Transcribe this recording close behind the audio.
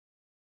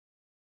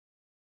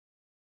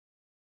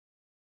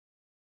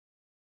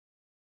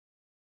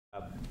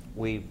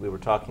we were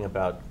talking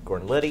about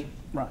Gordon Liddy,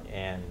 Right.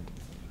 and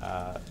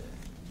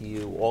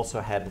you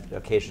also had an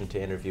occasion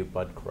to interview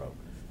Bud Crow.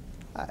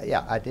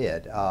 Yeah, I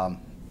did.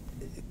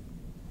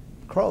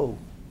 Crow,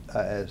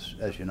 as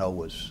you know,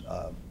 was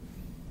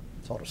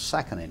sort of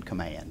second in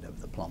command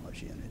of the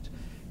plumbers unit,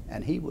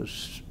 and he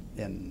was,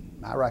 in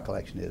my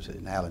recollection, is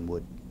in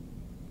Allenwood,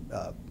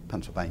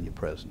 Pennsylvania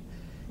prison,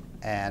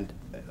 and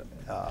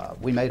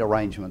we made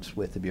arrangements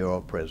with the Bureau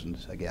of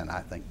Prisons. Again,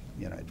 I think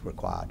it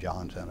required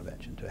John's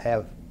intervention to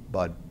have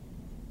Bud,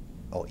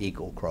 or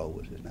Eagle Crow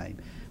was his name,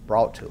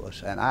 brought to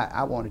us, and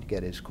I wanted to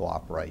get his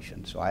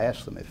cooperation. So I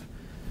asked them if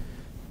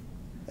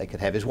they could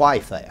have his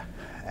wife there,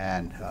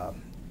 and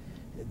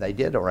they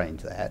did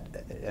arrange that,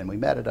 and we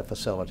met at a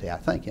facility, I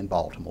think in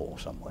Baltimore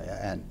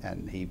somewhere,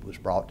 and he was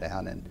brought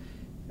down, and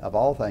of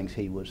all things,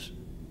 he was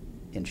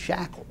in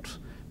shackles.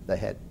 They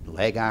had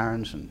leg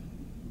irons and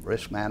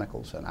wrist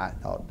manacles, and I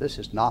thought, this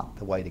is not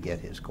the way to get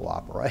his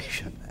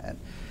cooperation. And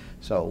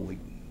so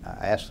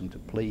I asked them to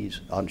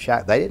please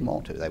unshackle. They didn't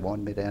want to. They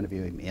wanted me to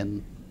interview him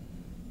in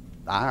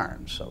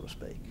irons, so to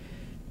speak.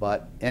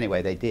 But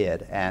anyway, they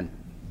did, and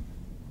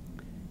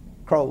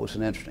Crow was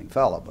an interesting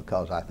fellow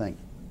because I think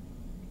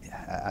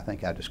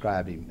I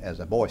described him as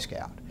a Boy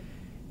Scout.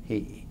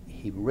 He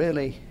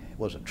really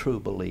was a true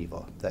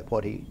believer that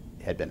what he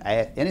had been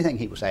asked, anything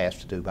he was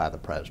asked to do by the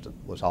president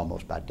was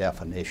almost by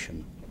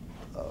definition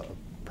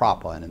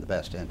proper and in the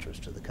best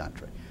interest of the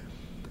country.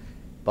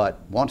 But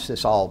once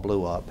this all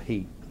blew up,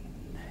 he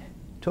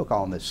took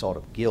on this sort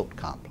of guilt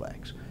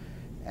complex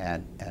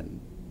and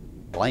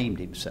blamed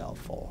himself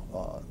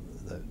for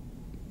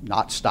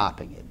not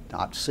stopping it,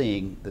 not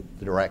seeing the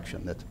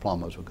direction that the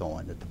plumbers were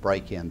going, that the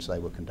break-ins they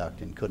were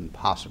conducting couldn't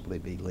possibly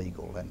be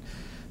legal, and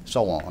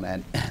so on,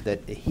 and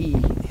that he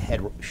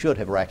should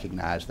have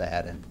recognized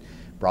that and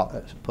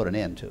put an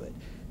end to it.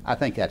 I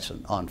think that's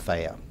an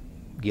unfair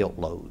guilt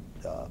load.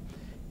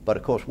 But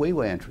of course, we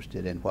were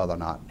interested in whether or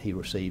not he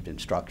received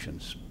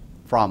instructions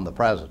from the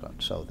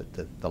president so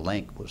that the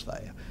link was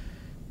there.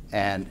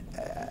 And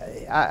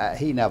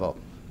he never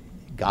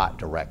got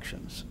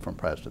directions from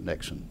President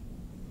Nixon,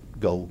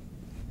 go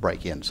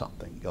break in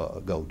something,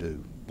 go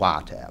do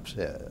wiretaps.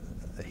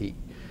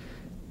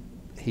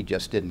 He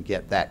just didn't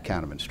get that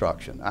kind of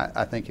instruction.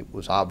 I think it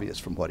was obvious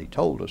from what he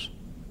told us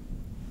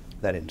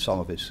that in some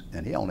of his,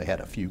 and he only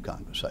had a few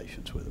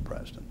conversations with the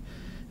president,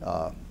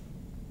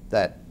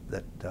 that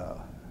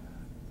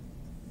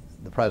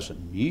the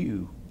president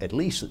knew at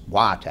least that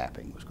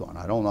wiretapping was going on.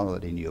 I don't know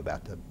that he knew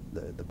about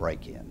the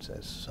break-ins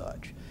as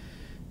such,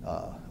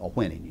 or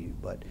when he knew,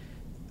 but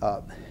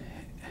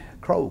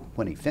Crow,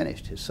 when he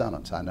finished his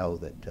sentence, I know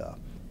that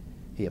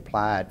he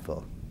applied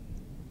for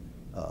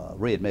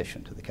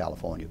readmission to the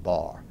California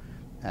bar,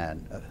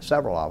 and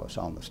several of us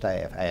on the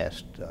staff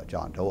asked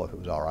John Doe if it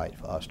was all right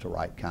for us to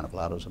write kind of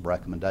letters of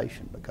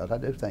recommendation, because I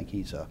do think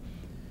he's a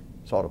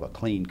sort of a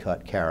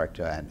clean-cut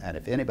character, and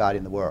if anybody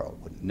in the world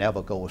would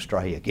never go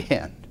astray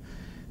again,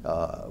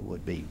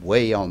 would be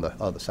way on the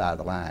other side of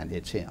the line,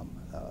 it's him.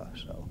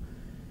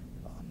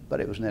 But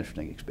it was an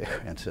interesting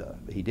experience.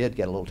 He did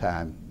get a little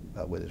time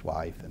with his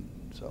wife, and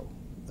so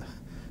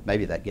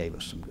maybe that gave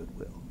us some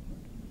goodwill.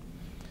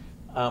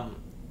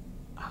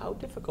 How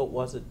difficult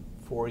was it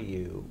for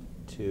you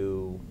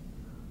to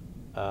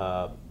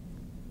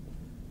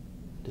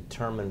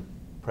determine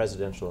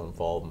presidential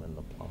involvement in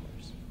the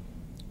plumbers?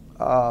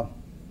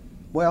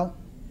 Well,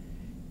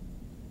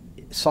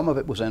 some of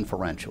it was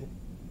inferential.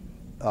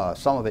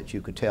 Some of it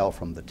you could tell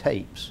from the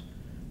tapes,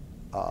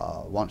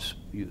 once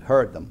you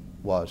heard them,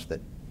 was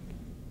that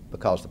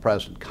because the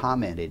president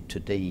commented to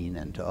Dean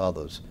and to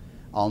others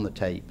on the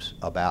tapes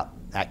about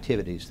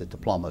activities that the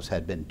plumbers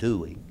had been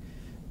doing,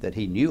 that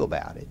he knew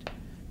about it.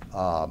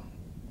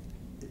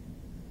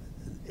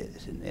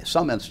 In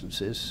some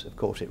instances, of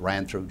course, it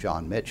ran through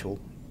John Mitchell,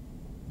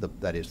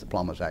 that is the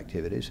plumbers'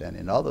 activities, and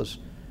in others,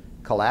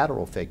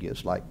 collateral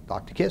figures like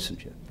Dr.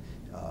 Kissinger,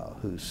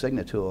 whose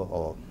signature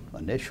or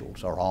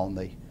initials are on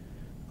the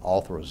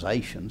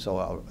authorizations,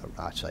 or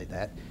I say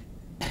that,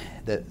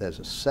 there's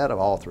a set of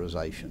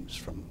authorizations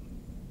from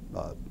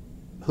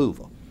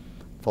Hoover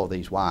for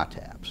these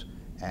wiretaps,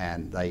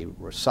 and they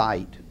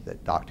recite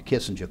that Dr.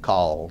 Kissinger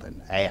called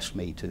and asked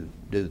me to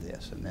do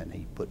this, and then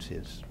he puts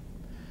his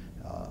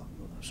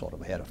sort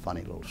of had a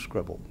funny little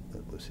scribble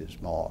that was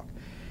his mark.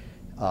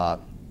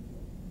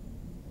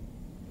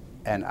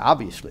 And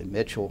obviously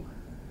Mitchell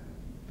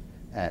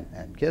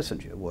and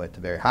Kissinger were at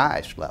the very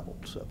highest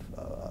levels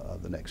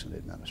of the Nixon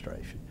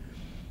administration.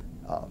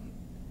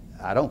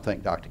 I don't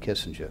think Dr.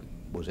 Kissinger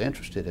was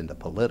interested in the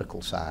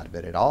political side of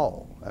it at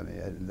all. I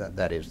mean,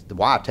 that is, the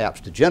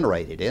wiretaps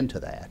degenerated into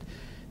that.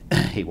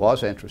 He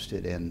was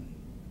interested in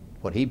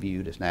what he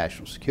viewed as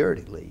national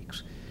security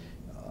leaks,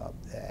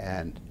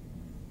 and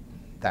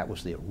that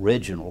was the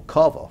original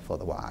cover for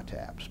the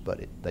wiretaps,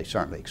 but they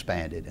certainly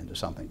expanded into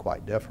something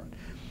quite different.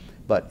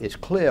 But it's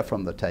clear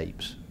from the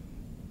tapes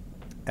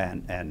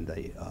and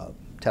the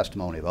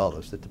testimony of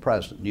others that the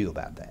president knew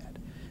about that.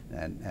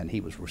 And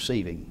he was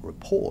receiving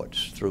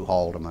reports through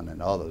Haldeman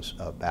and others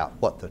about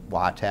what the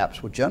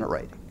wiretaps were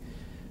generating.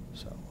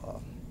 So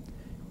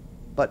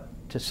But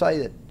to say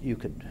that you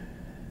could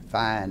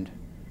find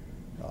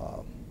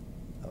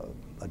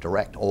a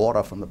direct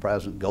order from the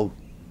president, go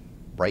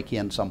break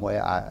in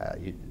somewhere,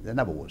 there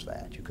never was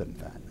that. You couldn't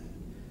find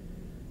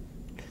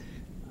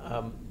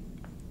that.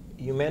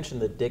 You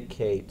mentioned that Dick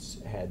Cates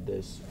had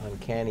this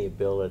uncanny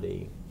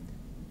ability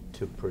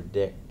to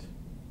predict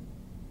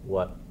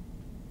what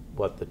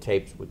the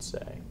tapes would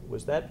say.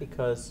 Was that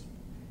because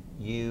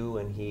you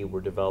and he were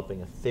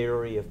developing a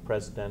theory of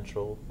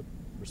presidential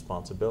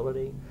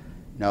responsibility?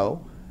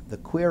 No, the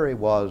query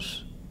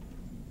was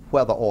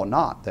whether or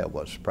not there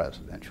was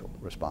presidential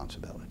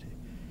responsibility.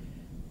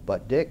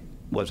 But Dick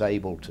was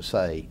able to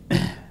say,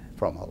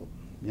 from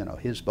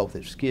both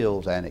his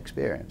skills and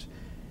experience,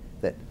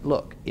 that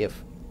look,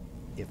 if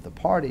the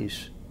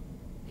parties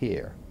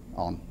here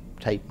on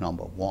tape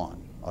number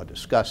 1 are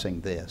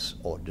discussing this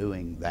or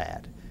doing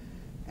that,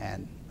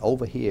 and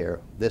over here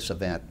this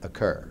event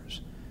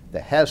occurs,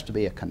 there has to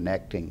be a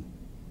connecting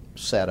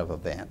set of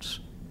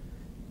events,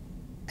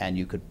 and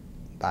you could,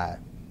 by,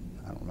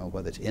 I don't know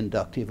whether it's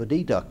inductive or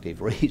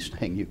deductive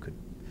reasoning, you could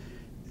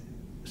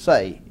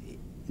say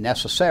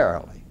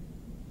necessarily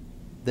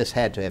this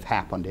had to have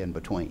happened in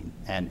between,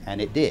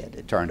 and it did.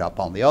 It turned up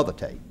on the other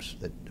tapes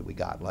that we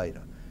got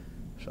later.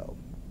 So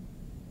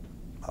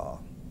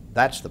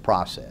that's the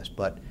process,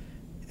 but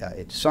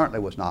it certainly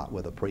was not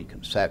with a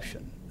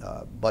preconception.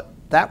 But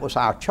that was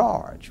our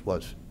charge,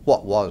 was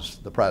what was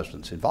the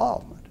president's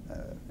involvement.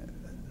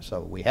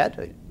 So we had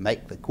to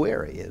make the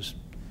query is,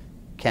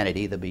 can it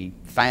either be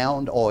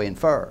found or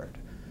inferred?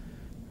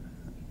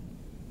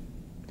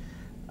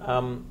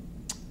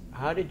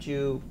 How did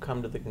you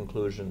come to the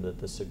conclusion that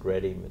the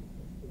Segretti,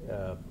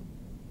 the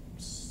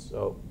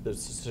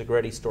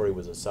Segretti story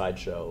was a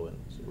sideshow and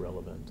was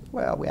irrelevant?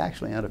 Well, we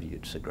actually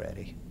interviewed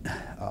Segretti,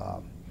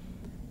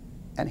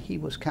 and he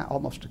was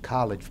almost a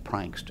college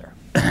prankster.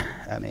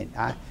 I mean,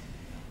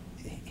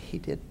 he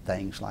did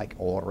things like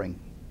ordering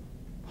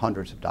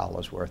hundreds of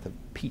dollars worth of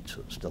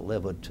pizzas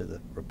delivered to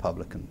the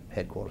Republican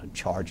headquarters and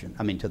charging,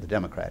 to the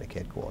Democratic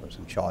headquarters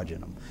and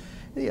charging them,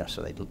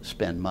 so they'd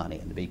spend money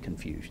and be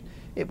confused.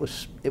 It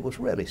was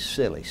really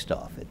silly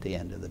stuff at the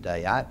end of the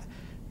day.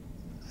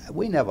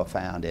 We never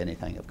found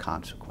anything of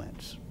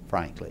consequence,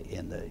 frankly,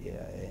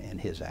 in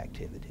his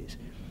activities.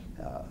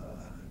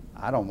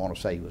 I don't want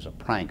to say he was a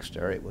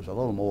prankster. It was a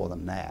little more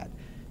than that,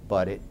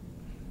 but it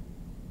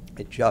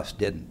just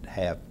didn't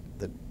have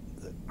the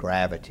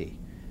gravity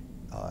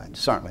and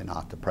certainly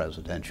not the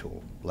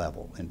presidential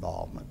level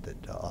involvement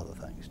that other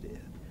things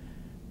did.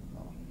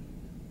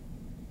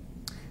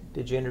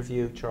 Did you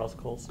interview Charles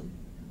Colson?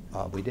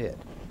 We did.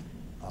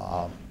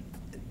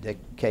 Dick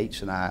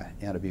Cates and I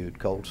interviewed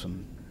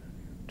Colson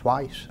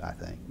twice, I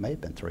think. May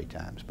have been 3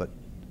 times, but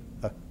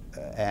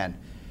and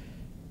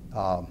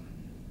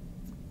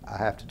I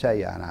have to tell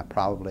you, and I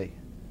probably,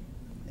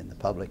 in the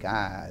public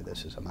eye,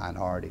 this is a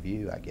minority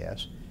view, I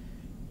guess,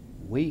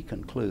 we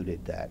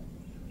concluded that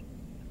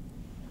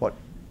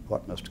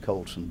what Mr.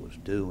 Colson was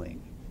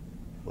doing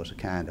was a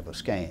kind of a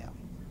scam.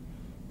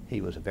 He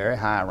was a very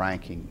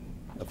high-ranking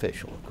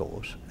official, of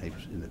course. He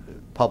was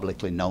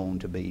publicly known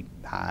to be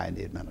high in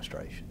the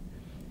administration.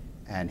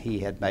 And he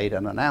had made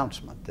an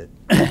announcement that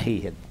he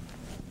had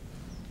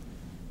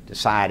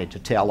decided to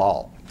tell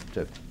all,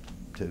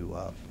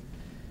 to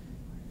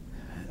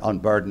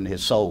unburden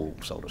his soul,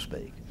 so to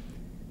speak.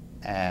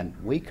 And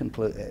we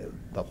concluded,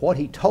 but what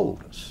he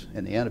told us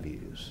in the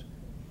interviews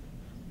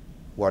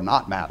were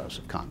not matters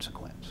of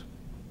consequence.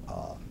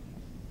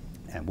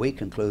 And we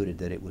concluded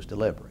that it was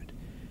deliberate,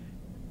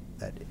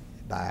 that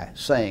by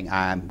saying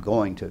I'm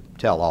going to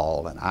tell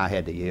all and I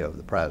had the ear of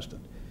the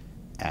president,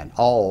 and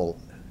all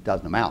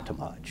doesn't amount to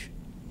much,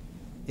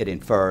 it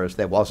infers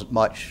there wasn't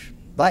much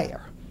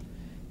there.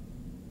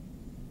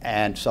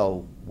 And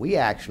so we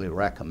actually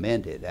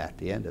recommended at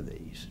the end of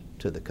these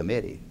to the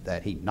committee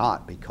that he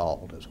not be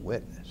called as a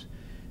witness,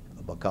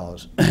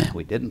 because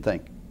we didn't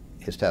think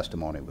his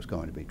testimony was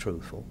going to be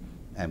truthful,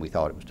 and we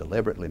thought it was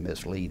deliberately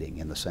misleading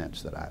in the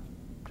sense that I've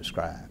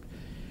described.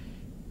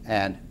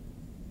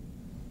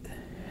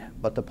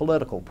 But the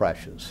political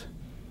pressures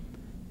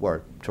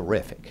were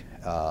terrific.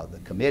 The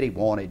committee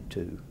wanted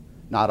to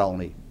not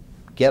only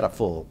get a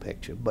full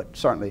picture, but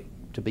certainly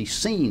to be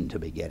seen to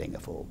be getting a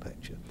full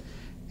picture.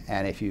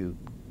 And if you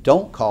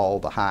don't call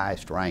the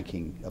highest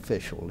ranking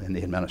official in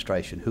the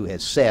administration who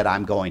has said,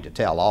 I'm going to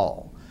tell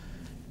all,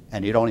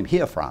 and you don't even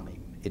hear from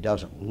him, it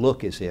doesn't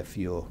look as if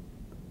you're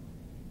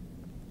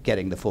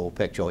getting the full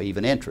picture or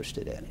even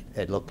interested in it.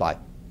 It looked like,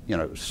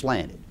 it was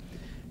slanted.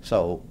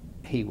 So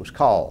he was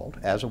called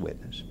as a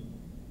witness.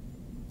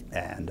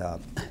 And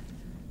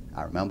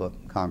I remember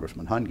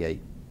Congressman Hungate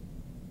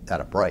at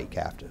a break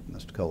after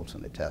Mr.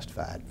 Colson had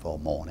testified for a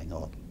morning,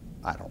 or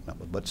I don't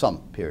remember, but some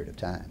period of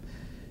time,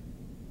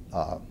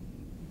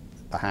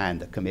 behind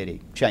the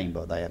committee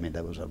chamber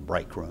there was a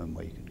break room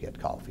where you could get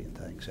coffee and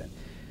things. And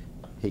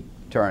he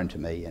turned to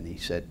me and he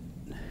said,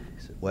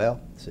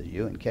 well,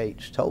 you and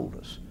Cates told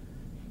us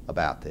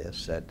about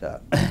this.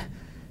 I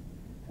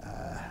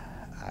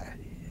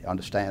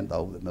understand,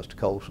 though, that Mr.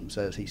 Colson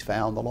says he's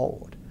found the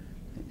Lord.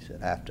 He He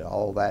said, after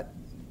all that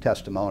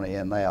testimony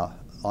in there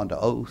under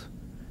oath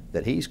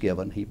that he's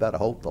given, he better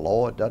hope the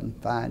Lord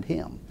doesn't find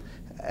him.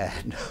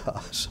 And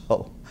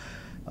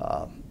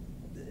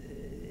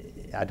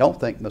I don't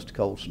think Mr.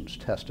 Colson's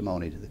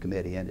testimony to the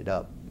committee ended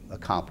up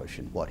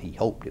accomplishing what he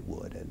hoped it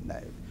would. And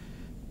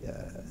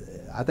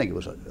I think it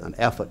was an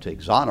effort to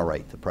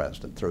exonerate the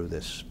president through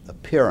this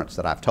appearance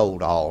that I've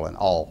told all, and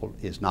all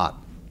is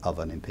not of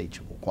an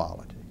impeachable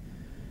quality.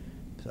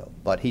 So,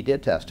 but he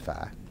did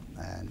testify,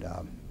 and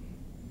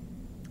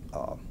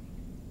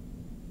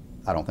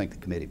I don't think the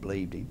committee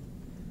believed him.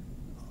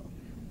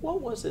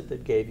 What was it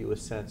that gave you a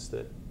sense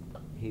that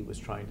he was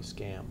trying to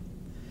scam?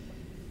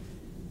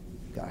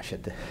 Gosh,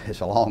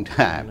 it's a long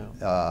time,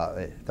 I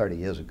know. 30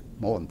 years ago,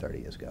 more than 30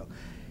 years ago.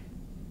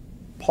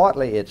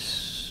 Partly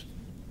it's,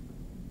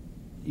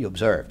 you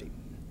observed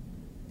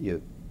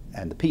him,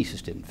 and the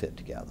pieces didn't fit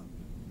together.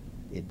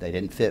 They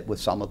didn't fit with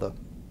some of the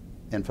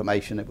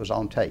information that was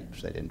on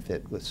tapes. They didn't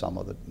fit with some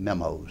of the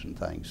memos and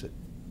things that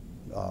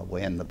were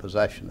in the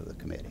possession of the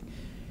committee.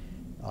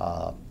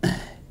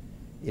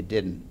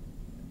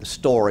 The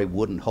story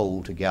wouldn't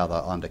hold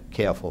together under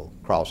careful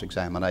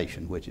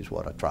cross-examination, which is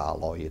what a trial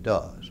lawyer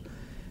does.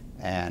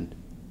 And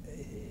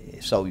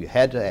so you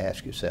had to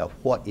ask yourself,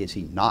 what is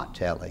he not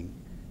telling,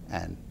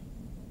 and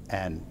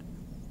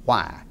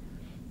why?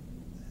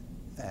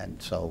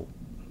 And so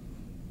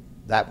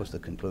that was the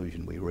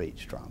conclusion we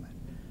reached from it.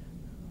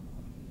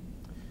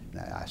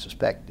 Now, I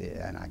suspect,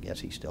 and I guess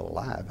he's still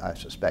alive, I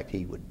suspect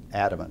he would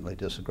adamantly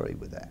disagree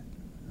with that.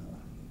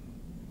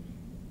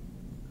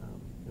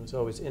 It was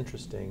always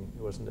interesting,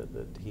 wasn't it,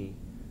 that he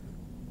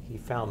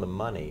found the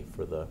money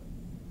for the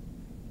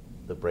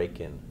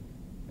break-in.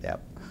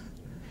 Yep.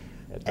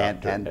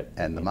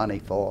 And the money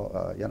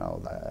for, you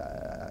know,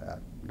 I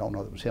don't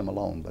know if it was him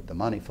alone, but the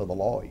money for the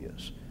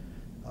lawyers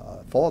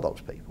for those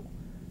people.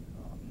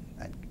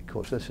 And of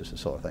course, this is the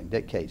sort of thing.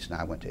 Dick Cates and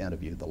I went to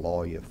interview the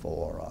lawyer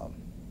for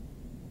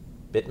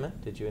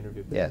Bittman? Did you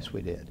interview Bittman? Yes,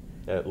 we did.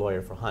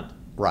 Lawyer for Hunt.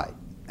 Right.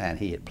 And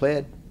he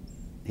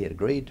had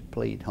agreed to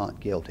plead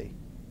Hunt guilty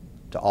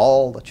to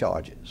all the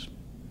charges.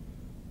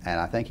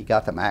 And I think he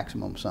got the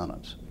maximum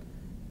sentence.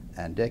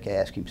 And Dick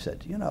asked him,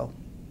 said, you know,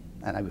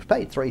 and I was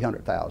paid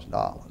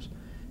 $300,000.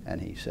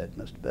 And he said,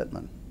 Mr.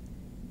 Bittman,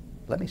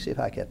 let me see if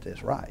I get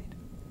this right.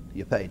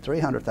 You paid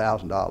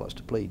 $300,000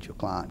 to plead your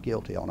client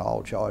guilty on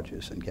all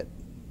charges and get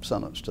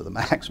sentenced to the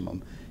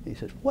maximum. He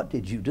says, what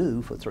did you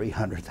do for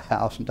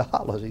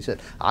 $300,000? He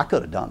said, I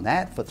could have done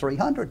that for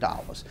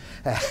 $300.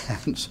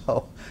 And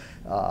so,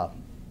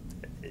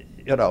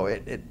 you know,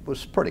 it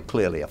was pretty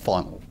clearly a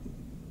funnel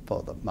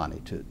for the money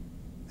to,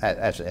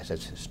 as it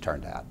has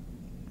turned out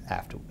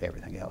after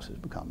everything else has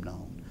become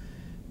known.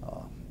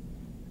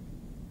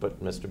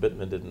 But Mr.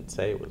 Bittman didn't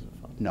say it was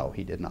a funnel. No,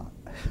 he did not.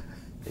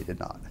 He did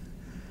not.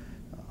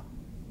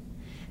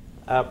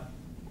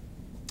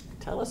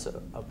 Tell us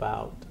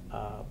about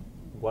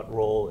what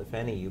role, if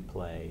any, you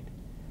played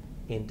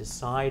in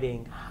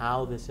deciding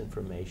how this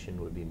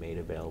information would be made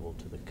available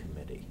to the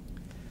committee.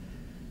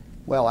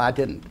 Well, I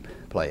didn't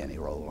play any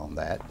role on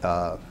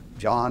that.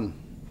 John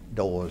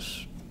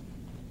Doe's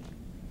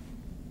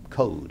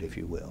code, if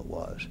you will,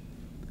 was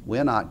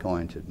we're not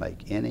going to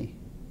make any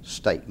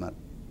statement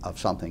of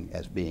something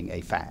as being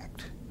a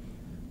fact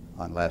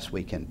unless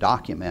we can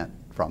document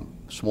from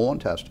sworn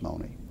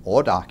testimony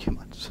or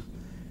documents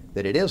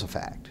that it is a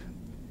fact.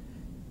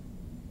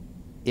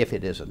 If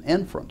it is an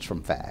inference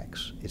from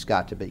facts, it's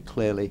got to be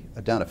clearly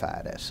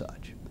identified as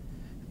such.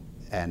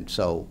 And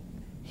so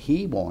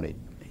he's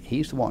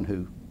the one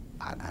who,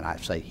 and I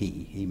say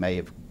he may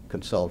have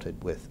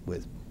consulted with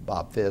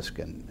Bob Fisk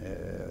and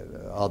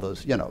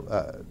others, you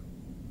know,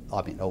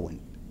 I mean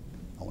Owen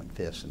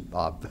Fisk and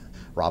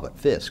Robert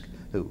Fisk,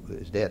 who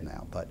is dead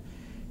now, but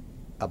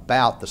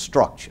about the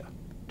structure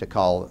to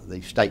call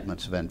the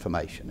statements of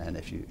information. And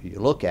if you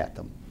look at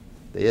them,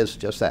 there is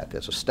just that.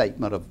 There's a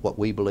statement of what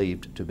we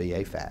believed to be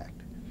a fact.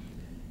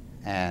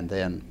 And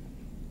then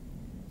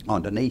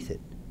underneath it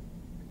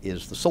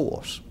is the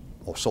source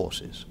or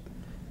sources.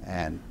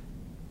 And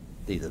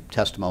either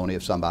testimony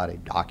of somebody,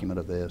 document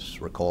of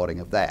this, recording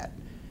of that.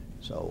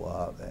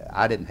 So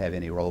I didn't have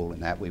any role in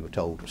that. We were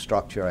told to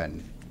structure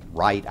and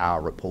write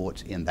our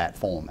reports in that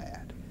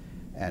format.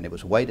 And it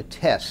was a way to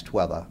test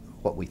whether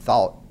what we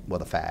thought were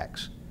the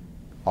facts,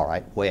 all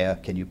right, where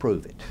can you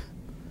prove it?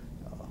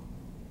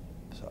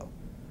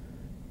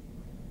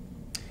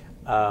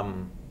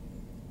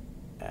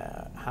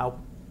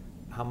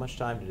 How much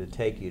time did it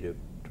take you to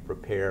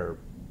prepare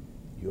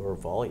your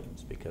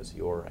volumes? Because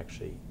your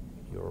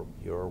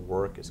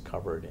work is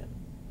covered in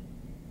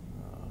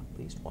at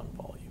least one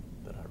volume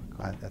that I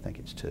recall. I think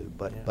it's two,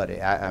 but yeah. but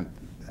I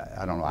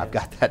don't know. I've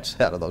got that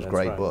set of those That's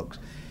great right. books.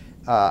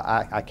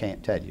 I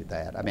can't tell you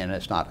that. I mean,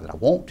 it's not that I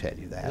won't tell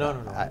you that.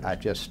 No. I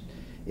just,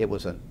 it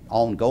was an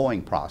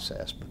ongoing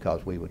process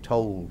because we were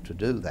told to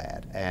do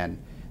that, and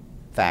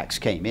facts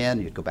came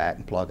in. You'd go back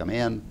and plug them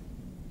in,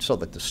 so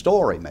that the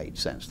story made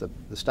sense. The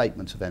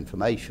statements of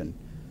information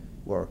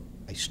were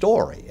a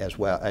story as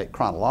well,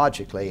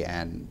 chronologically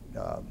and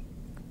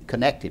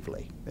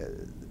connectively.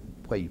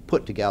 where you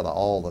put together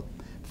all the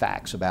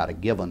facts about a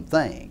given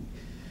thing.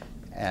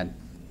 And,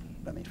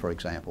 I mean, for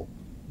example,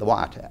 the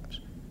wiretaps.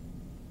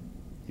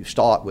 You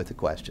start with the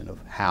question of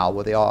how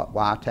were the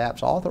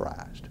wiretaps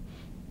authorized?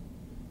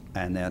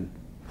 And then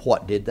who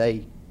did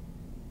they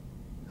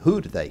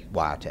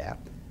wiretap?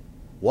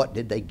 What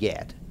did they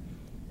get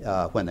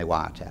when they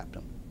wiretapped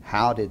them?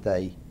 How did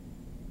they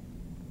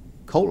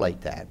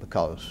collate that?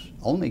 Because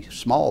only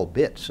small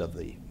bits of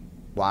the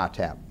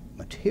wiretap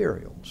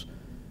materials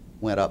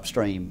went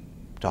upstream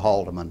to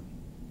Haldeman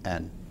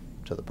and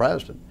to the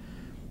president.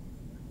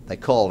 They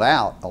culled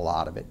out a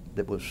lot of it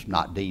that was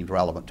not deemed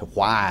relevant to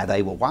why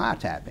they were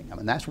wiretapping. I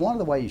mean, that's one of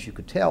the ways you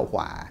could tell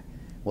why,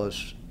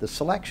 was the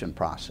selection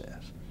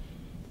process.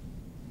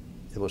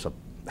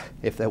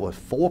 If there was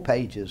 4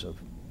 pages of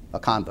a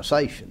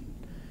conversation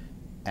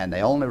and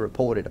they only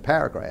reported a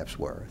paragraph's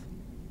worth,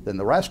 then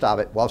the rest of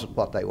it wasn't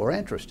what they were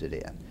interested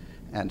in.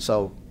 And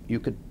so you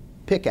could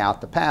pick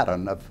out the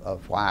pattern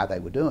of why they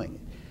were doing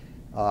it.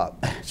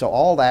 So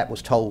all that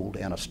was told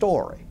in a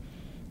story,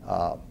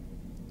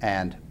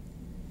 and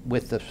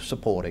with the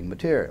supporting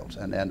materials.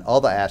 And then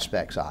other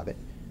aspects of it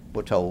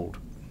were told,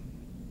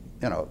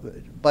 you know,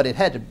 but it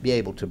had to be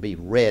able to be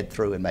read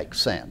through and make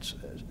sense.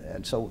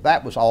 And so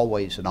that was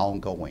always an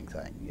ongoing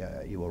thing.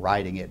 You were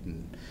writing it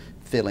and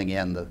filling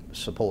in the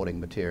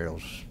supporting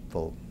materials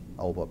for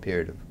over a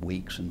period of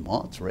weeks and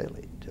months,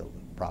 really, until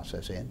the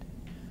process ended.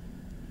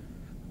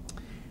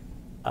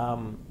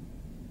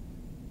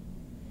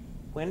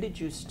 When did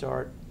you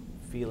start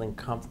feeling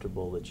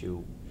comfortable that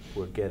you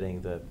were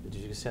getting did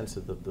you sense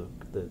that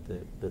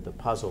the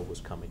puzzle was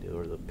coming to,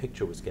 or the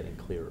picture was getting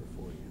clearer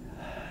for you?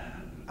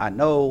 I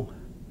know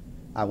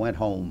I went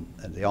home,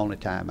 and the only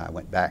time I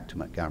went back to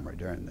Montgomery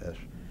during this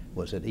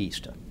was at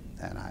Easter.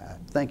 And I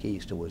think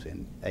Easter was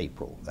in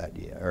April that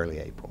year, early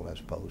April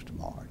as opposed to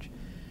March.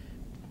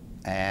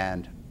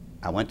 And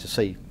I went to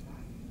see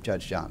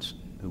Judge Johnson,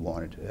 who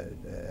wanted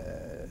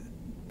to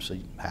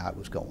see how it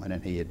was going,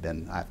 and he had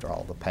been after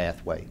all the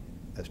pathway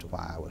as to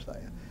why I was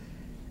there,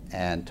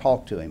 and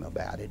talked to him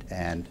about it.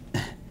 And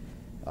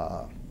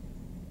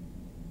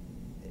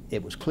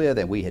it was clear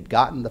that we had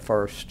gotten the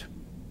first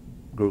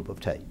group of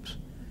tapes,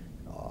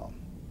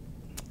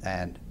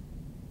 and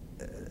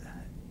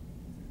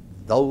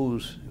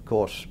those, of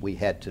course, we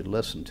had to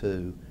listen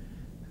to,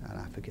 and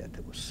I forget,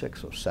 there was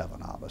 6 or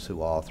 7 of us who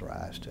were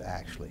authorized to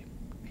actually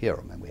hear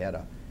them. And we had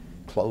a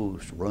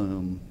closed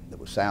room that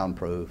was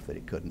soundproof, that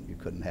you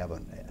couldn't have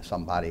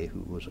somebody who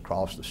was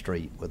across the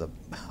street with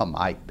a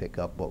mic pick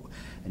up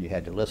and you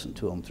had to listen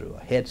to them through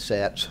a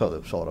headset, so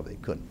that sort of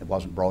it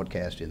wasn't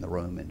broadcast in the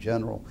room in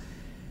general.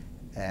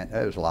 And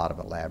there was a lot of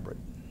elaborate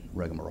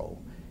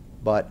rigmarole.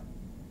 But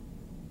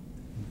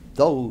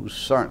those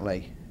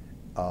certainly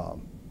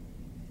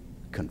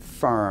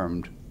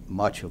confirmed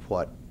much of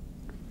what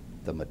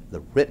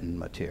the written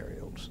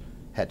materials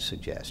had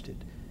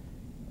suggested.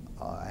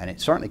 And it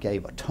certainly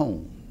gave a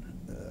tone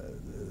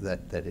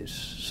that is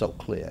so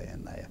clear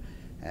in there.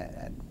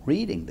 And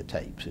reading the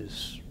tapes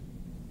is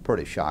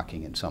pretty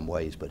shocking in some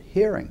ways, but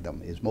hearing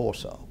them is more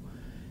so.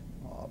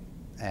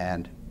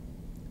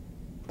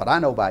 But I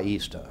know by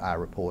Easter I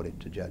reported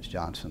to Judge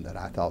Johnson that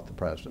I thought the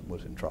president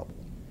was in trouble.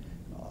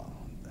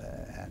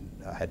 And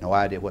I had no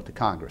idea what the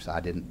Congress, I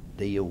didn't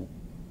deal,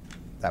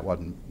 that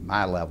wasn't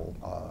my level.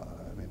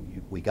 I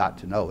mean, we got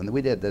to know, and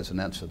we did, there's an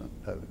incident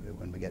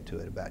when we get to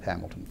it about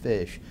Hamilton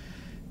Fish,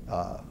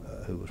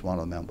 who was one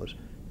of the members.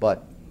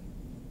 But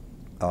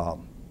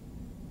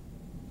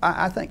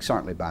I think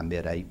certainly by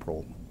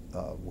mid-April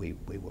we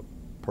were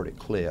pretty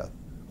clear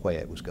where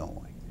it was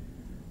going.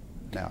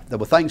 Now, there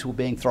were things were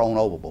being thrown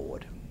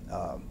overboard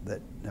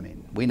that, I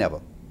mean, we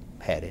never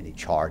had any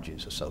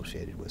charges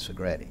associated with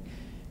Segretti.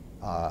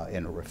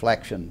 In a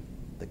reflection,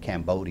 the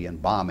Cambodian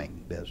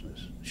bombing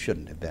business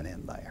shouldn't have been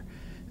in there.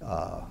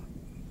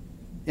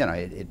 You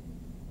know,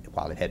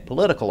 while it had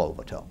political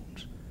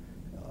overtones,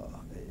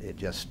 it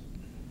just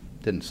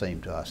didn't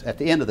seem to us. At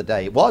the end of the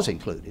day, it was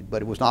included,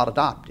 but it was not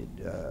adopted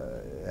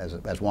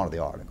as one of the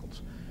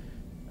articles.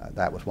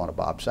 That was one of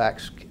Bob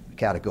Sachs'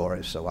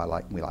 categories, so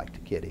we like to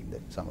kid him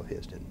that some of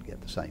his didn't get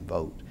the same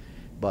vote.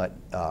 But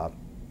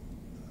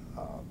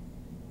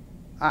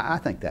I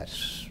think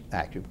that's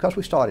accurate, because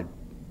we started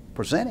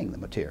presenting the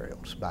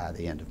materials by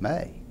the end of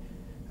May.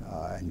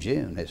 In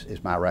June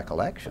is my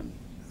recollection.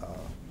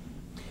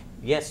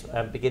 Yes,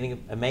 beginning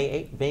of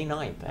May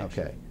 9th,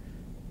 actually.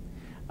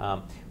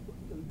 Okay.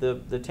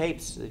 The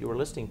tapes that you were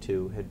listening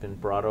to had been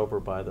brought over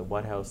by the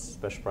White House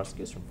Special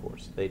Prosecution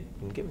Force. They'd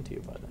been given to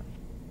you by them.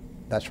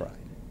 That's right.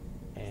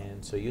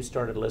 And so you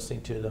started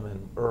listening to them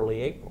in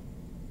early April.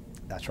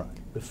 That's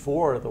right.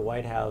 Before the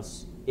White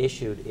House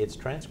issued its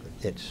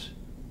transcripts. Its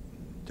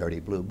dirty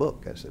blue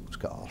book, as it was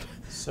called.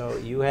 So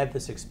you had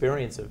this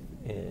experience of,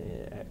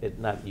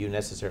 not you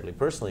necessarily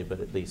personally, but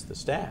at least the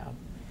staff,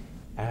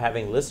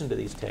 having listened to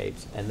these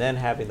tapes and then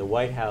having the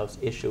White House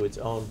issue its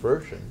own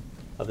version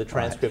of the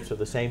transcripts of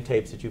the same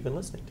tapes that you've been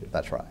listening to.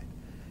 That's right.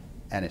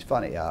 And it's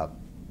funny,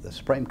 the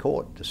Supreme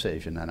Court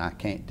decision, and I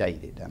can't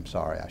date it, I'm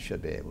sorry, I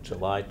should be able to.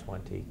 July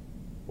 24th.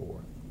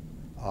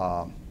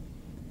 But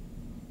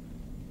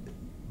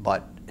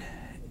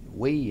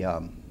we,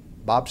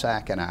 Bob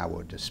Sack and I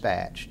were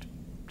dispatched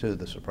to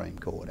the Supreme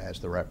Court as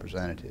the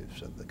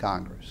representatives of the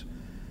Congress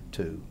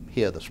to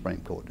hear the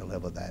Supreme Court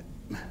deliver that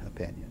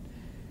opinion.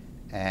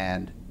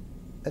 And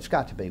it's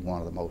got to be one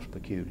of the most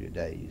peculiar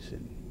days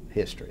in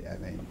history. I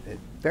mean, a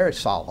very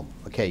solemn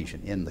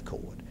occasion in the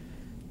court.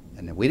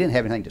 And we didn't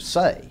have anything to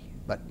say,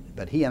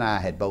 but he and I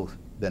had both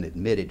been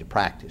admitted to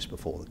practice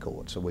before the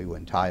court, so we were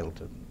entitled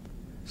to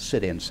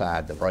sit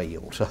inside the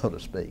rail, so to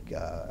speak,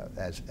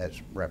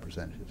 as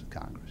representatives of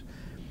Congress.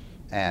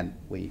 And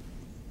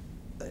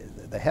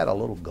they had a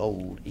little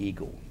gold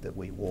eagle that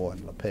we wore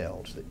in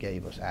lapels that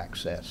gave us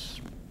access.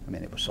 I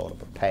mean, it was sort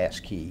of a pass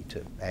key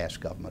to ask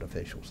government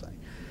officials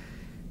things.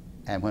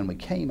 And when we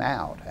came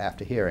out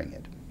after hearing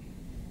it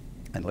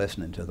and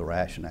listening to the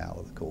rationale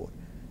of the court,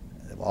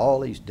 there were all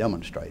these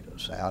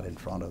demonstrators out in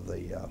front of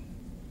the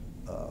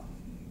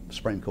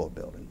Supreme Court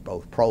building,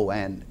 both pro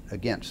and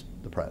against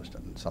the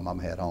president. And some of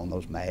them had on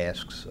those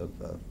masks of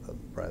the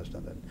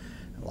president, and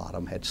a lot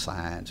of them had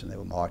signs, and they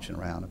were marching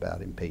around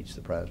about impeach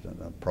the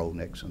president,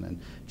 pro-Nixon,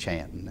 and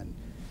chanting.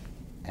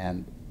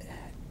 And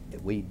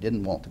we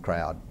didn't want the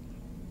crowd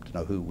to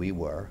know who we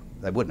were.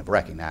 They wouldn't have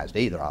recognized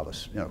either of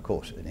us, of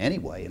course, in any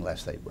way,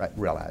 unless they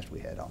realized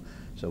we had on.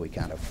 So we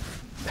kind of,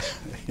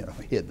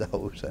 hid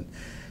those.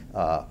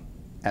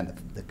 And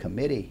the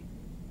committee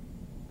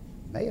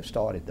may have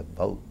started the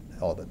vote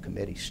or the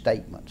committee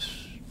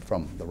statements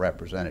from the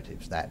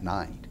representatives that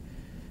night,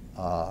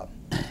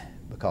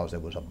 because there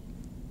was a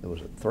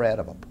threat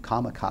of a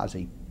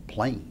kamikaze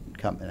plane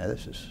coming. Now,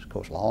 this is, of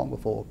course, long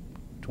before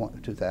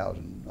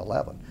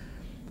 2011.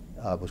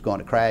 Was going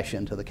to crash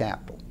into the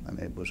Capitol. I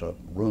mean, it was a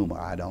rumor.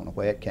 I don't know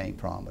where it came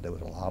from, but there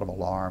was a lot of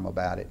alarm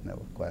about it, and there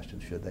were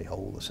questions, should they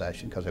hold the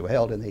session, because they were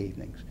held in the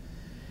evenings.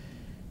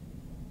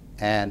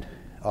 And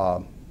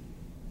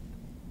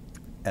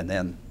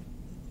then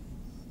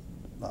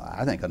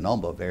I think a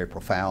number of very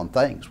profound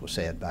things were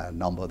said by a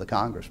number of the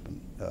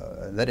congressmen.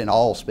 They didn't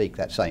all speak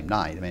that same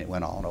night. I mean, it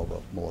went on over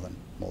more than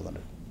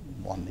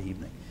one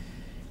evening.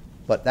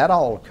 But that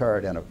all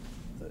occurred in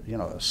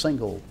a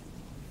single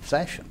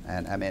session,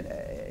 and I mean,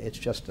 it's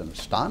just an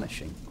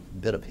astonishing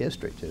bit of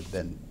history to have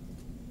been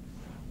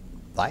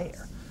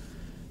there.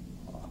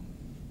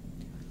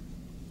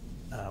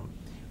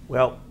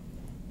 Well,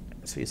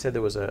 so you said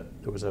there was a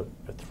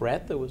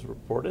threat that was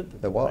reported.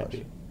 There was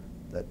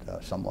that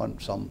someone,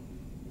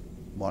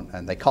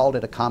 and they called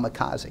it a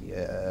kamikaze.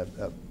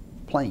 A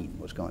plane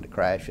was going to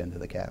crash into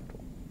the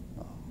Capitol,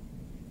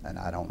 and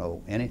I don't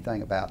know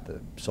anything about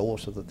the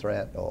source of the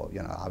threat, or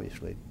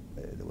obviously.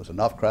 There was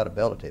enough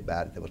credibility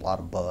about it. There was a lot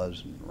of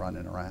buzz and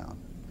running around.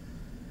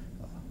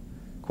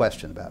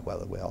 Question about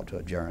whether we ought to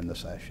adjourn the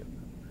session,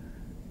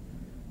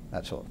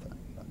 that sort of thing.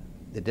 But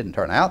it didn't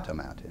turn out to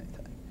amount to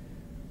anything.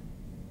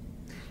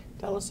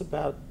 Tell us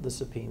about the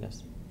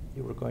subpoenas.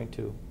 You were going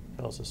to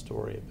tell us a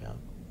story about.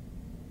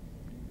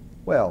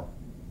 Well,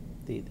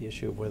 the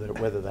issue of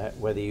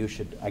whether you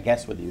should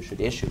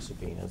issue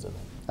subpoenas.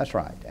 That's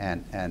right,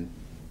 and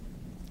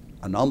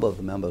a number of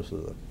the members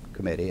of the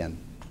committee, and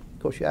of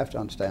course you have to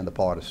understand the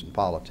partisan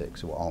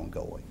politics that were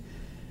ongoing.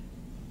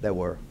 There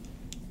were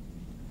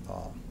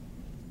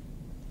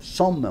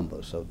some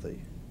members of the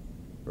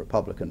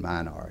Republican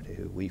minority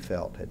who we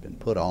felt had been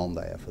put on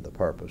there for the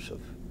purpose of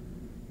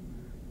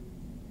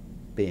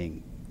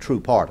being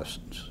true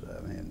partisans.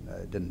 I mean,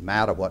 it didn't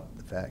matter what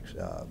the facts.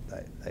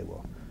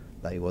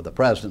 They were the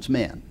president's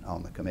men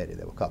on the committee.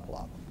 There were a couple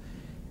of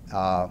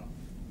them.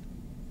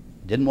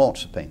 Didn't want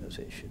subpoenas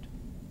issued.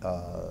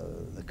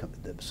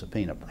 The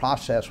subpoena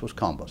process was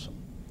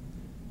cumbersome.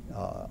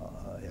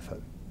 If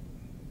a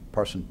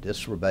person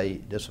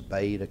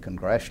disobeyed a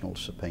congressional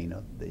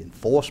subpoena, the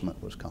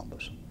enforcement was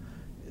cumbersome.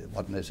 It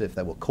wasn't as if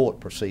there were court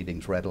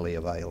proceedings readily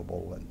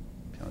available and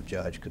a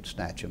judge could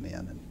snatch them in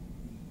and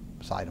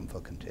cite them for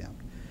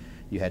contempt.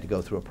 You had to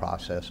go through a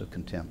process of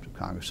contempt of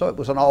Congress. So it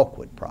was an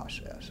awkward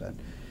process. And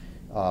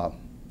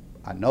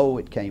I know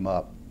it came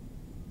up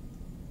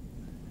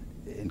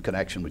in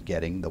connection with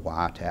getting the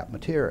wiretap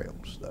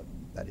materials,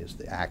 that is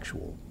the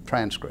actual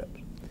transcripts.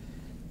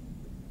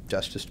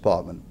 Justice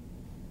Department,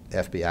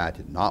 FBI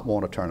did not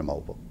want to turn them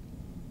over.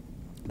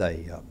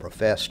 They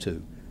professed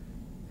to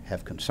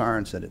have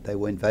concerns that they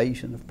were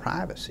invasion of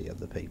privacy of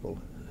the people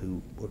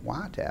who were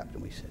wiretapped.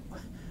 And we said,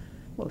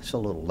 well, it's a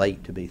little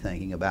late to be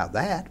thinking about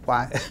that.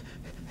 Why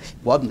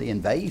wasn't the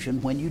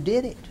invasion when you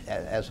did it,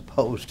 as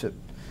opposed to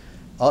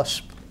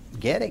us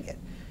getting it?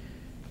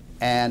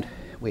 And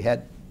we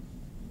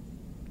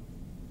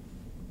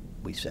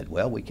said,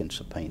 well, we can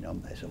subpoena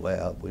them. They said,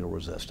 well, we'll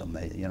resist them.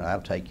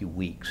 It'll take you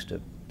weeks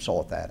to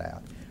sort that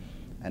out.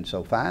 And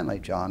so finally,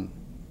 John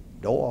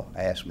Doerr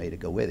asked me to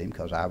go with him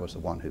because I was the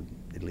one who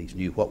at least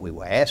knew what we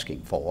were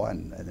asking for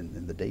and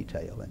the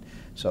detail. And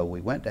so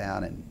we went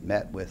down and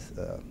met with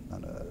an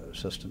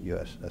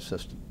U.S.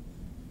 assistant,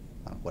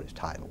 I don't know what his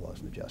title was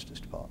in the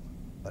Justice Department,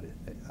 but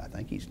I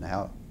think he's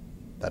now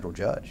a federal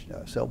judge,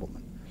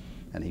 Silberman.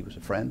 And he was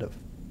a friend of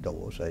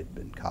Doerr's. They'd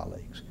been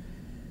colleagues.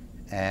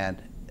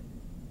 And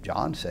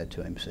John said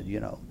to him, said, you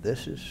know,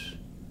 this is,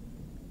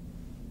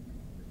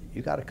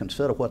 you got to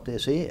consider what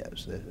this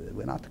is.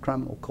 We're not the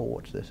criminal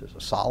courts. This is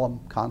a solemn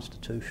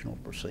constitutional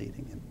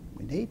proceeding, and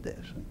we need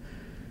this. And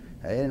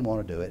they didn't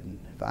want to do it, and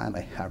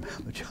finally I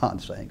remember John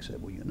saying,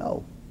 said, well, you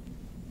know,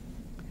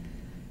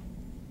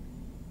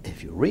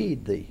 if you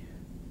read the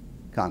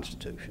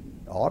Constitution,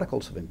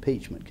 articles of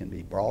impeachment can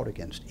be brought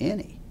against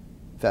any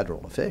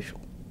federal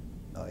official,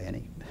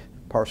 any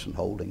person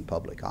holding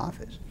public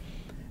office.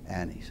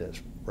 And he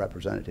says,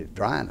 Representative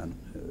Drinan,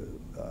 who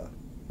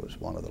was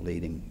one of the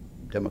leading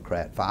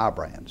Democrat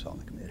firebrands on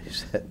the committee,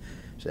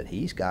 said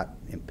he's got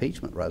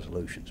impeachment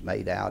resolutions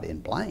made out in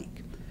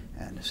blank,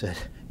 and said,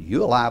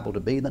 you're liable to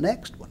be the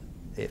next one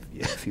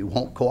if you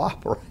won't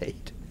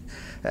cooperate.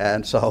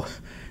 And so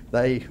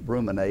they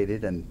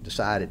ruminated and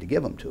decided to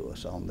give them to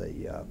us on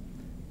the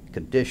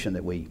condition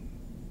that we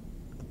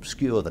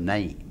obscure the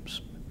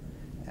names.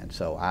 And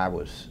so I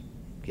was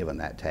given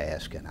that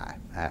task, and I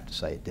have to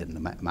say it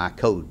didn't. My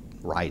code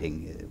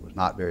writing, it was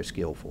not very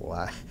skillful.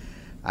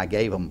 I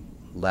gave them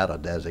letter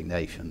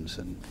designations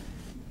and,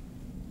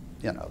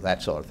 you know,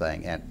 that sort of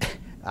thing. And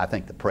I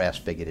think the press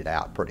figured it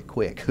out pretty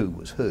quick who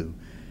was who.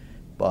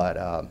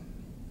 But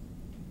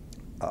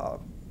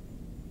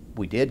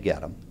we did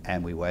get them,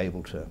 and we were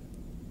able to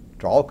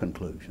draw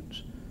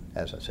conclusions,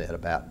 as I said,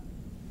 about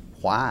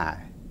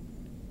why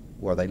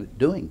were they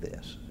doing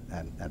this.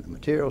 And the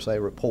materials they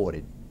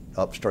reported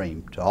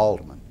upstream to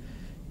Alderman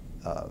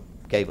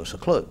gave us a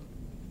clue,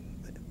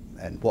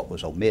 and what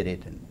was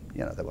omitted. And,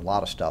 you know, there were a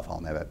lot of stuff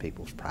on there about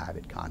people's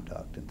private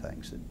conduct and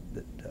things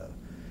that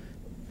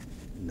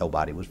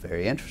nobody was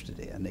very interested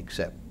in,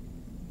 except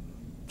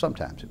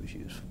sometimes it was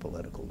used for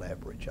political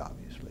leverage,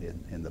 obviously.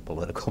 In the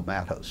political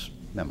matters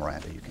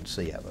memoranda, you can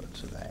see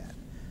evidence of that.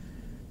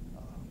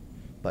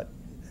 But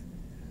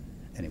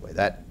anyway,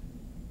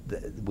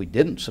 we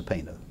didn't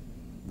subpoena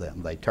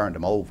them. They turned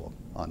them over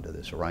under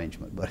this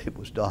arrangement, but it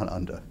was done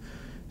under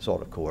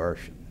sort of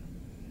coercion.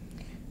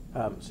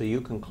 So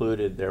you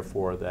concluded,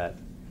 therefore, that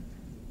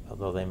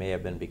although they may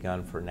have been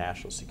begun for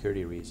national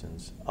security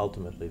reasons,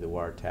 ultimately the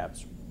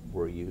wiretaps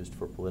were used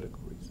for political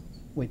reasons.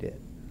 We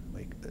did.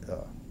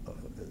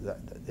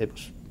 It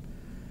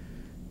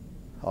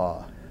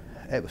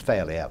was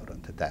fairly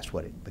evident that that's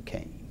what it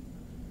became.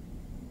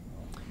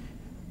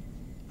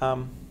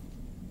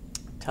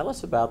 Tell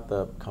us about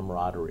the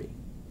camaraderie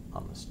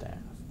on the staff.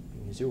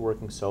 Because you're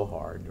working so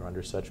hard, you're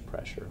under such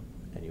pressure,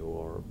 and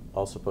you're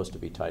all supposed to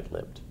be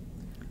tight-lipped.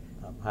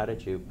 How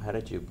did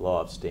you blow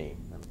off steam?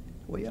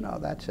 Well, you know,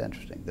 that's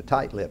interesting. The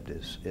tight-lipped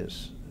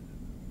is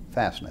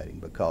fascinating,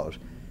 because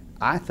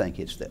I think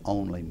it's the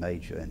only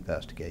major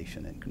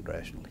investigation in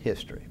congressional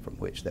history from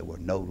which there were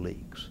no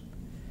leaks.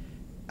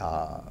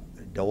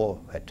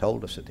 Doyle had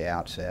told us at the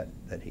outset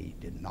that he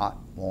did not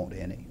want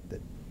any,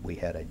 that we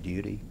had a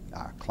duty.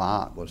 Our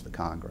client was the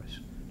Congress.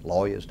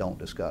 Lawyers don't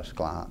discuss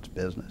clients'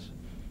 business,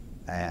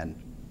 and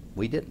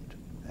we didn't.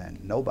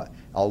 And nobody,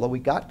 although we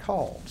got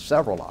calls,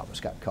 several of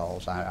us got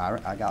calls.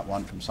 I got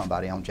one from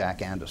somebody on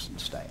Jack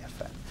Anderson's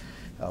staff,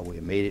 and we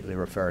immediately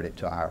referred it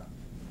to our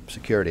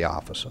security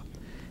officer,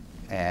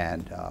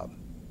 and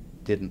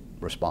didn't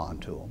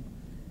respond to them.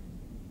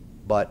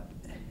 But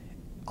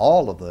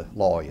all of the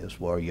lawyers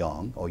were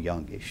young or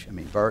youngish. I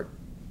mean, Bert,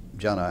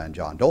 Jenna, and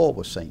John Doyle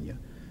was senior,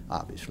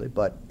 obviously,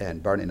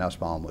 and Bernie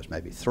Nussbaum was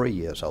maybe 3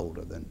 years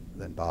older than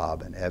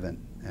Bob, and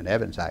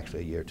Evan's actually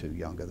a year or two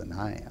younger than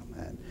I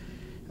am.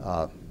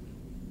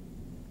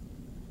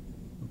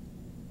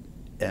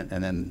 And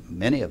then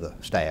many of the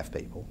staff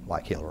people,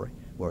 like Hillary,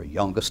 were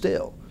younger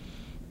still.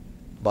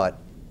 But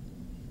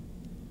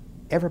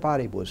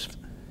everybody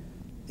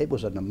it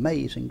was an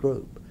amazing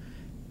group.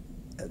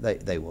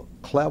 They were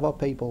clever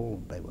people,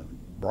 they were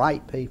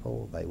bright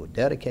people, they were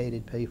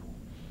dedicated people.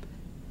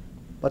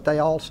 But they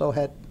also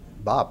had,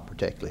 Bob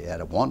particularly,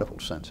 had a wonderful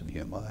sense of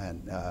humor,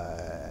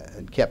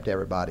 and kept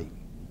everybody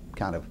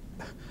kind of,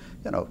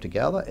 you know,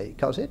 together,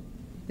 because it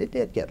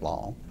did get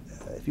long.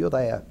 If you're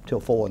there till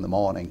 4 in the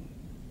morning,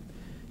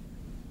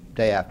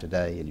 day after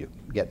day, and you're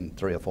getting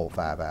 3 or 4 or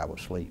 5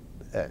 hours sleep,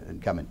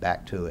 and coming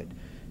back to it,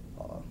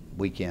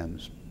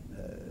 weekends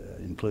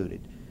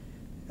included,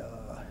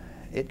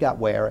 it got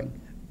wearing.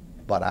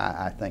 But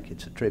I think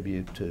it's a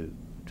tribute to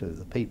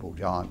the people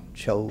John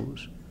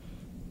chose,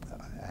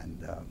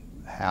 and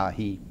how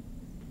he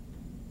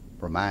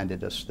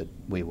reminded us that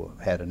we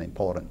had an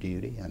important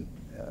duty and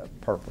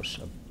purpose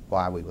of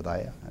why we were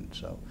there. And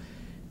so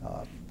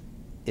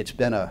it's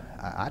been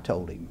I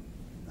told him,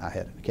 I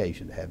had an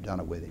occasion to have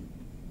dinner with him.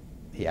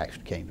 He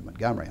actually came to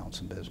Montgomery on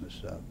some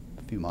business a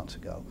few months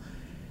ago.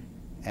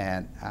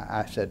 And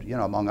I said, you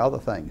know, among other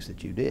things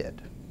that you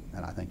did,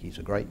 and I think he's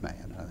a great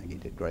man, I think he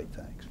did great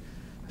things,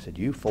 I said,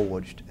 you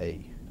forged a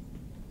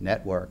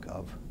network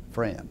of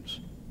friends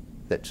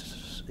that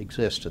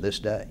exists to this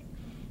day,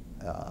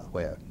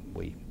 where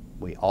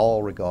we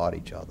all regard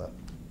each other,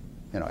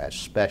 you know, as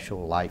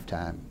special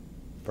lifetime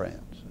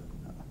friends.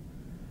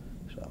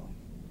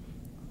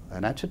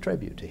 And that's a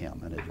tribute to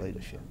him and his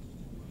leadership.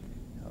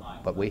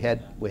 But we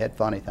had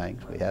funny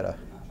things. We had a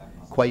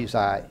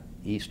quasi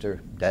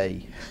Easter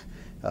Day,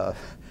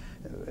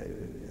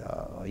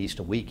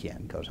 Easter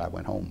weekend, because I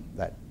went home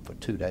for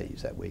 2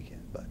 days that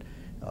weekend, but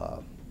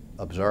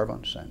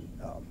observance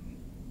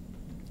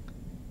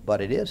but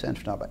it is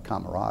interesting about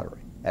camaraderie.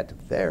 At the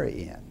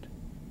very end,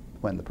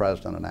 when the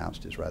president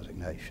announced his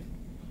resignation,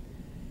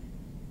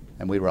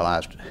 and we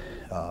realized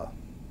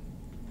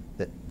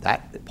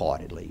that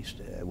part, at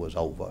least, was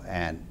over,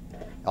 and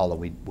although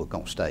we were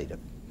going to stay to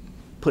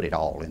put it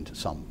all into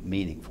some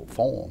meaningful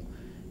form,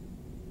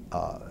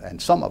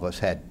 and some of us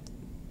had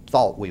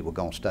thought we were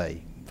going to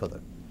stay for the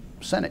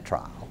Senate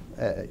trial.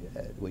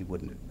 We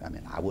wouldn't, I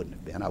mean, I wouldn't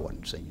have been, I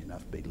wasn't senior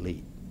enough to be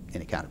lead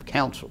any kind of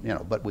counsel,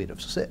 but we'd have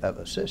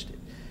assisted.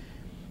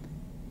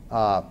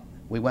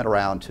 We went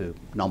around to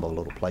a number of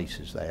little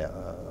places there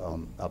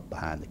up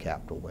behind the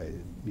Capitol where,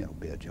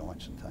 beer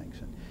joints and things.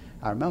 And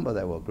I remember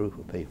there were a group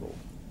of people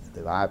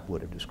that I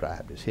would have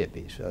described as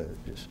hippies,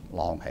 just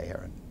long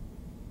hair and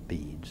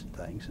beads and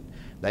things, and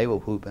they were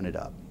whooping it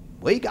up.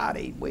 We got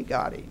him, we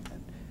got him.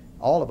 And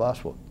all of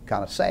us were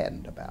kind of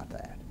saddened about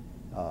that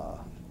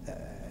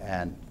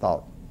and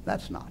thought,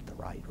 that's not the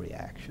right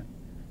reaction.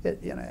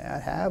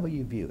 However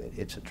you view it,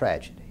 it's a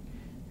tragedy.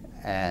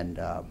 And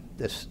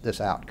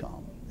this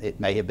outcome, it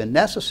may have been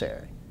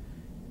necessary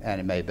and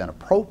it may have been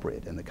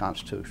appropriate in the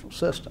constitutional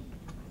system,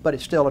 but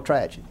it's still a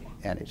tragedy,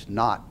 and it's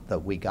not the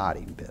we got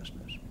him business.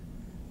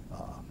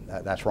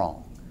 That's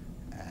wrong.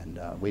 And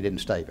we didn't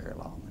stay very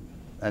long.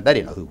 And they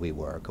didn't know who we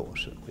were, of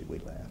course, and we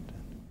left.